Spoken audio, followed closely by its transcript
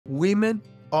Women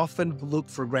often look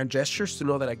for grand gestures to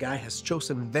know that a guy has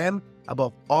chosen them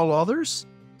above all others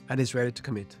and is ready to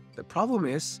commit. The problem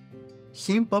is,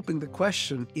 him popping the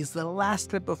question is the last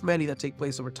step of many that take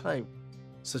place over time.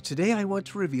 So today I want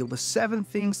to reveal the 7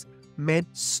 things men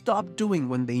stop doing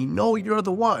when they know you're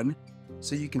the one,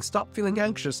 so you can stop feeling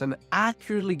anxious and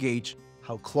accurately gauge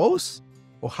how close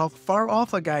or how far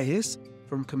off a guy is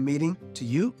from committing to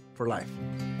you for life.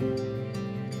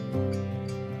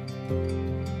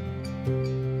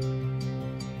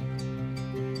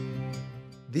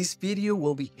 This video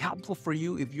will be helpful for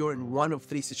you if you're in one of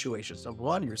 3 situations. Number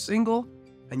 1, you're single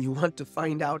and you want to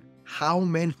find out how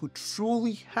men who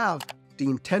truly have the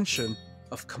intention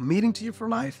of committing to you for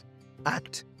life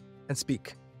act and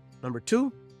speak. Number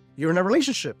 2, you're in a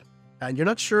relationship and you're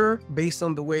not sure, based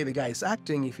on the way the guy is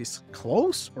acting, if he's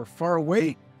close or far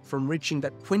away from reaching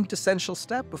that quintessential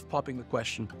step of popping the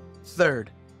question.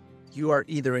 Third, you are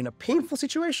either in a painful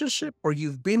situationship or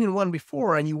you've been in one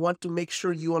before and you want to make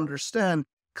sure you understand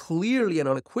clearly and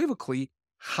unequivocally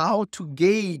how to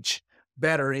gauge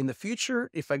better in the future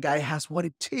if a guy has what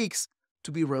it takes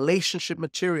to be relationship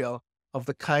material of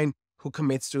the kind who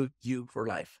commits to you for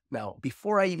life. Now,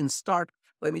 before I even start,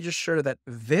 let me just share that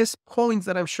these points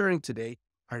that I'm sharing today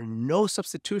are no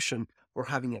substitution for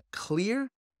having a clear,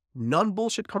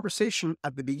 non-bullshit conversation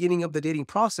at the beginning of the dating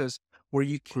process where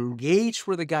you can gauge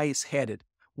where the guy is headed,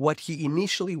 what he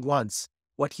initially wants,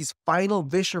 what his final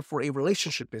vision for a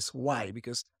relationship is. Why?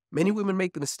 Because many women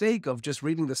make the mistake of just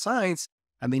reading the signs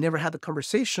and they never had the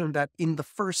conversation that in the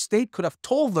first date could have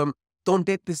told them, don't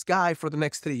date this guy for the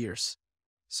next 3 years.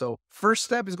 So first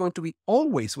step is going to be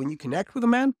always when you connect with a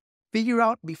man, figure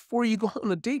out before you go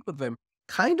on a date with them,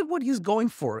 kind of what he's going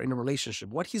for in a relationship,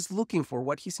 what he's looking for,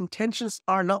 what his intentions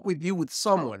are, not with you, with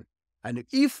someone. And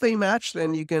if they match,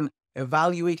 then you can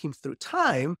evaluate him through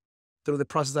time, through the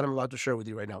process that I'm about to share with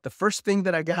you right now. The first thing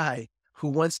that a guy who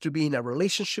wants to be in a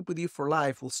relationship with you for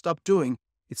life will stop doing,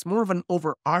 it's more of an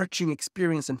overarching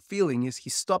experience and feeling, is he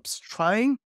stops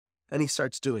trying and he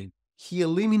starts doing. He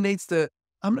eliminates the,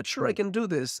 I'm not sure I can do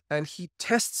this, and he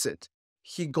tests it.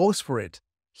 He goes for it.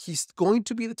 He's going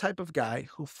to be the type of guy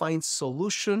who finds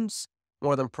solutions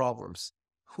more than problems,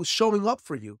 who's showing up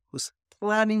for you, who's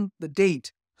planning the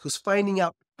date, who's finding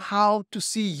out how to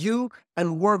see you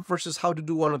and work versus how to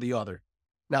do one or the other.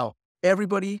 Now,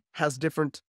 everybody has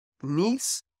different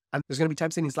needs, and there's going to be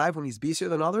times in his life when he's busier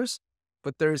than others,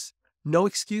 but there's no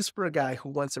excuse for a guy who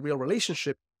wants a real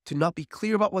relationship to not be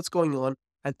clear about what's going on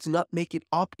and to not make it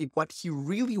up if what he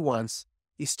really wants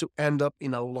is to end up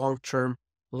in a long-term,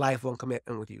 lifelong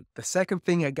commitment with you. The second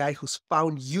thing a guy who's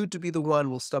found you to be the one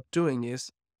will stop doing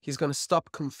is he's going to stop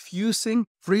confusing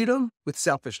freedom with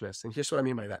selfishness. And here's what I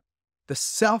mean by that. The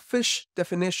selfish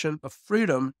definition of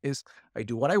freedom is I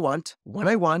do what I want, when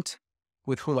I want,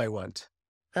 with whom I want.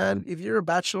 And if you're a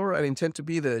bachelor and intend to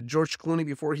be the George Clooney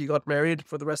before he got married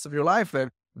for the rest of your life, then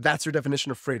that's your definition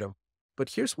of freedom. But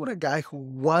here's what a guy who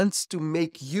wants to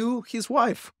make you his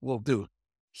wife will do.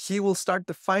 He will start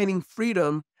defining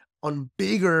freedom on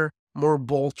bigger, more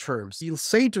bold terms. He'll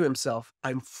say to himself,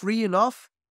 I'm free enough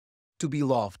to be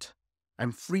loved.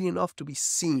 I'm free enough to be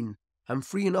seen. I'm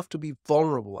free enough to be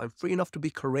vulnerable. I'm free enough to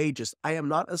be courageous. I am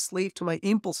not a slave to my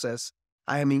impulses.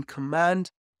 I am in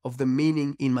command of the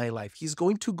meaning in my life. He's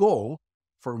going to go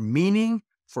for meaning,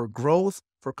 for growth,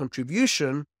 for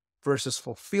contribution versus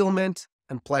fulfillment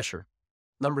and pleasure.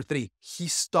 Number 3, he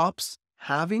stops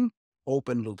having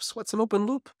open loops. What's an open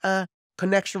loop? A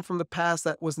connection from the past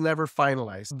that was never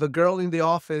finalized. The girl in the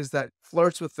office that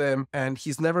flirts with him and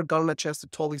he's never gotten a chance to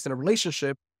tell he's in a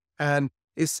relationship and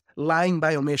is lying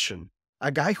by omission.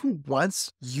 A guy who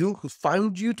wants you, who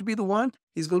found you to be the one,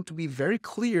 is going to be very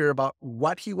clear about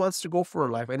what he wants to go for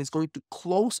in life and is going to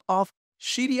close off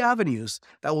shitty avenues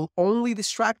that will only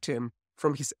distract him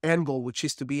from his end goal, which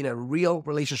is to be in a real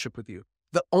relationship with you.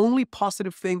 The only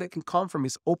positive thing that can come from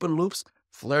his open loops,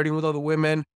 flirting with other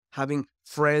women, having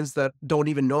friends that don't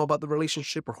even know about the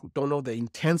relationship or who don't know the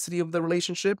intensity of the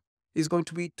relationship, is going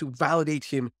to be to validate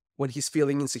him when he's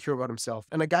feeling insecure about himself.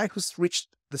 And a guy who's reached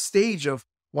the stage of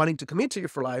wanting to commit to you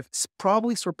for life is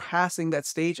probably surpassing that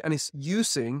stage and is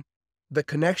using the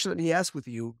connection that he has with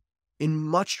you in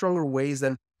much stronger ways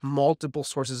than multiple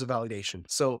sources of validation.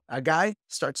 So a guy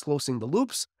starts closing the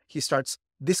loops. He starts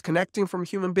disconnecting from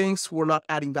human beings who are not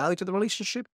adding value to the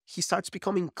relationship. He starts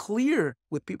becoming clear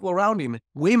with people around him,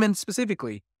 women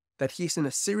specifically, that he's in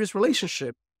a serious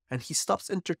relationship, and he stops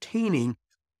entertaining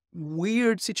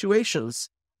weird situations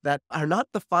that are not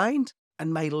defined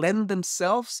and might lend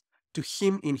themselves to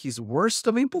him in his worst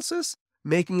of impulses,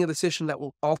 making a decision that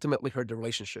will ultimately hurt the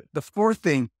relationship. The fourth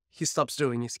thing he stops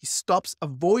doing is he stops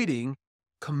avoiding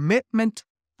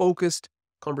commitment-focused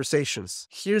conversations.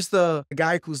 Here's the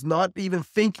guy who's not even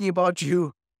thinking about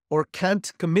you or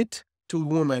can't commit to a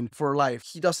woman for life.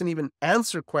 He doesn't even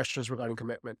answer questions regarding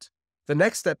commitment. The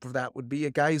next step of that would be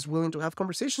a guy who's willing to have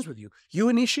conversations with you. You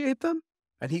initiate them,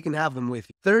 and he can have them with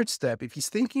you. Third step, if he's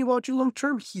thinking about you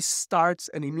long-term, he starts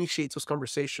and initiates those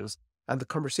conversations. And the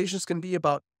conversations can be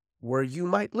about where you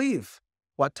might live,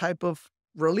 what type of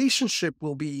relationship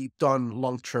will be done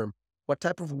long-term, what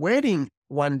type of wedding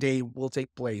one day will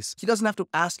take place. He doesn't have to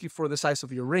ask you for the size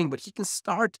of your ring, but he can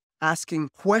start asking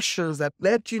questions that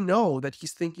let you know that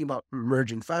he's thinking about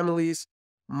merging families,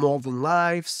 molding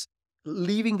lives,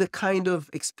 leaving the kind of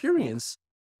experience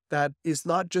that is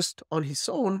not just on his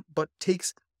own, but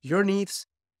takes your needs,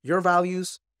 your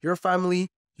values, your family,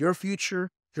 your future,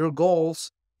 your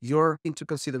goals, into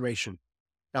consideration.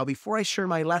 Now, before I share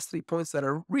my last 3 points that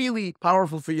are really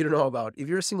powerful for you to know about, if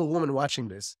you're a single woman watching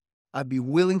this, I'd be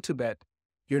willing to bet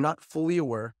you're not fully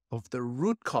aware of the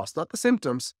root cause, not the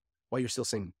symptoms, why you're still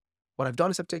single. What I've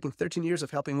done is I've taken 13 years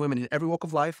of helping women in every walk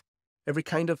of life, every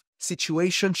kind of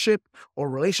situationship or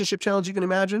relationship challenge you can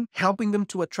imagine, helping them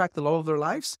to attract the love of their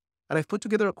lives. And I've put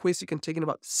together a quiz you can take in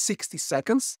about 60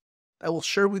 seconds that will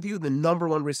share with you the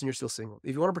 #1 reason you're still single.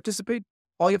 If you want to participate,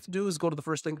 all you have to do is go to the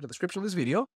first link in the description of this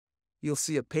video. You'll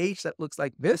see a page that looks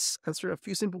like this, answer a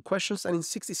few simple questions, and in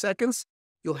 60 seconds,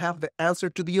 you'll have the answer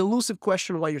to the elusive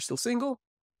question why you're still single,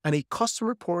 and a custom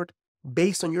report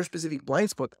based on your specific blind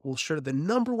spot that will share the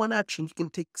 #1 action you can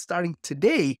take starting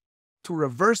today to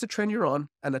reverse the trend you're on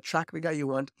and attract the guy you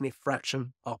want in a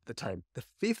fraction of the time. The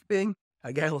 5th thing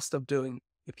a guy will stop doing,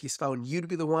 if he's found you to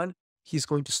be the one, he's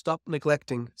going to stop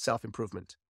neglecting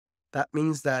self-improvement. That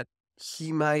means that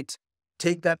he might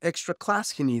take that extra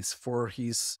class he needs for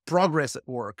his progress at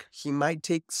work. He might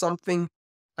take something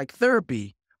like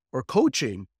therapy or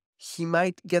coaching. He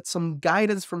might get some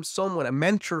guidance from someone, a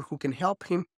mentor who can help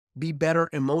him be better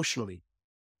emotionally.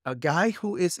 A guy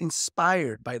who is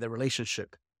inspired by the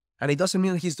relationship. And it doesn't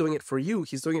mean that he's doing it for you.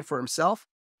 He's doing it for himself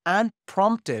and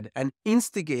prompted and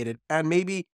instigated and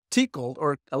maybe tickled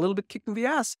or a little bit kicked in the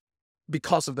ass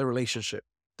because of the relationship.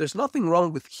 There's nothing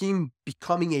wrong with him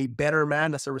becoming a better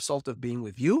man as a result of being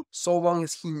with you, so long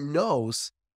as he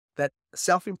knows that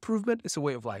self-improvement is a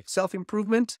way of life.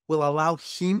 Self-improvement will allow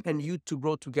him and you to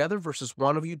grow together versus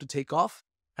one of you to take off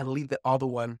and leave the other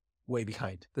one way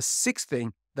behind. The 6th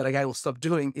thing that a guy will stop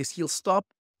doing is he'll stop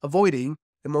avoiding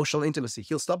emotional intimacy.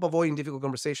 He'll stop avoiding difficult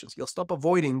conversations. He'll stop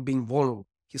avoiding being vulnerable.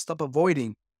 He'll stop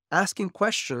avoiding asking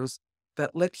questions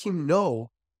that let him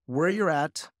know where you're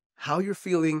at, how you're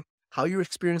feeling, how you're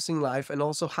experiencing life, and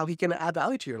also how he can add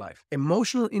value to your life.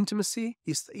 Emotional intimacy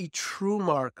is a true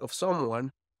mark of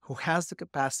someone who has the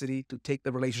capacity to take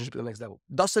the relationship to the next level.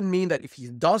 Doesn't mean that if he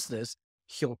does this,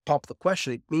 he'll pop the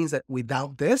question. It means that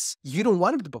without this, you don't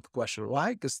want him to pop the question.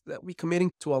 Why? Because we're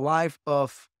committing to a life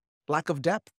of lack of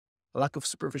depth, a lack of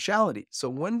superficiality. So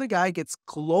when the guy gets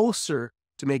closer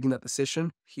to making that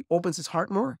decision, he opens his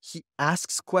heart more. He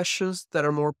asks questions that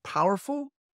are more powerful.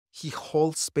 He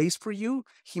holds space for you.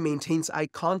 He maintains eye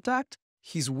contact.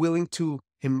 He's willing to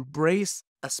embrace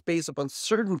a space of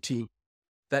uncertainty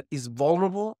that is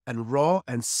vulnerable and raw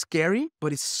and scary,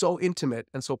 but is so intimate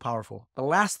and so powerful. The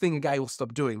last thing a guy will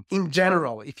stop doing, in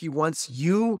general, if he wants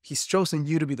you, he's chosen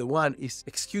you to be the one, is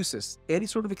excuses. Any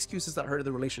sort of excuses that hurt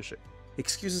the relationship.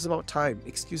 Excuses about time,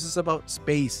 excuses about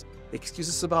space,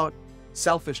 excuses about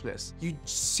selfishness. You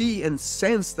see and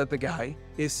sense that the guy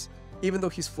is, even though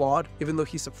he's flawed, even though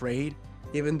he's afraid,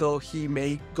 even though he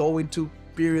may go into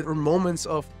periods or moments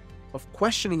of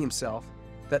questioning himself,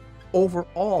 that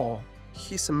overall,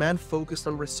 he's a man focused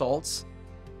on results,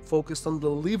 focused on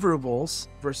deliverables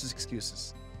versus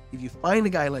excuses. If you find a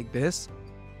guy like this,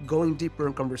 going deeper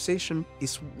in conversation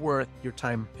is worth your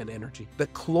time and energy. The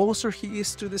closer he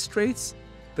is to these traits,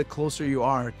 the closer you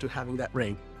are to having that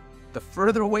ring. The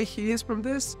further away he is from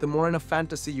this, the more in a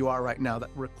fantasy you are right now that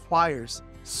requires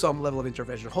some level of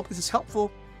intervention. I hope this is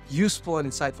helpful, useful, and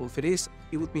insightful. If it is,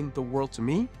 it would mean the world to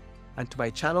me and to my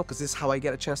channel, because this is how I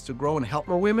get a chance to grow and help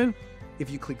more women. If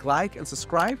you click like and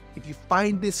subscribe, if you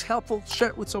find this helpful, share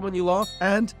it with someone you love.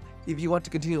 And if you want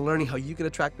to continue learning how you can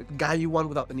attract the guy you want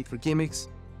without the need for gimmicks,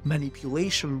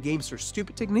 manipulation, games, or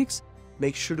stupid techniques,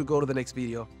 make sure to go to the next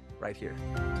video right here.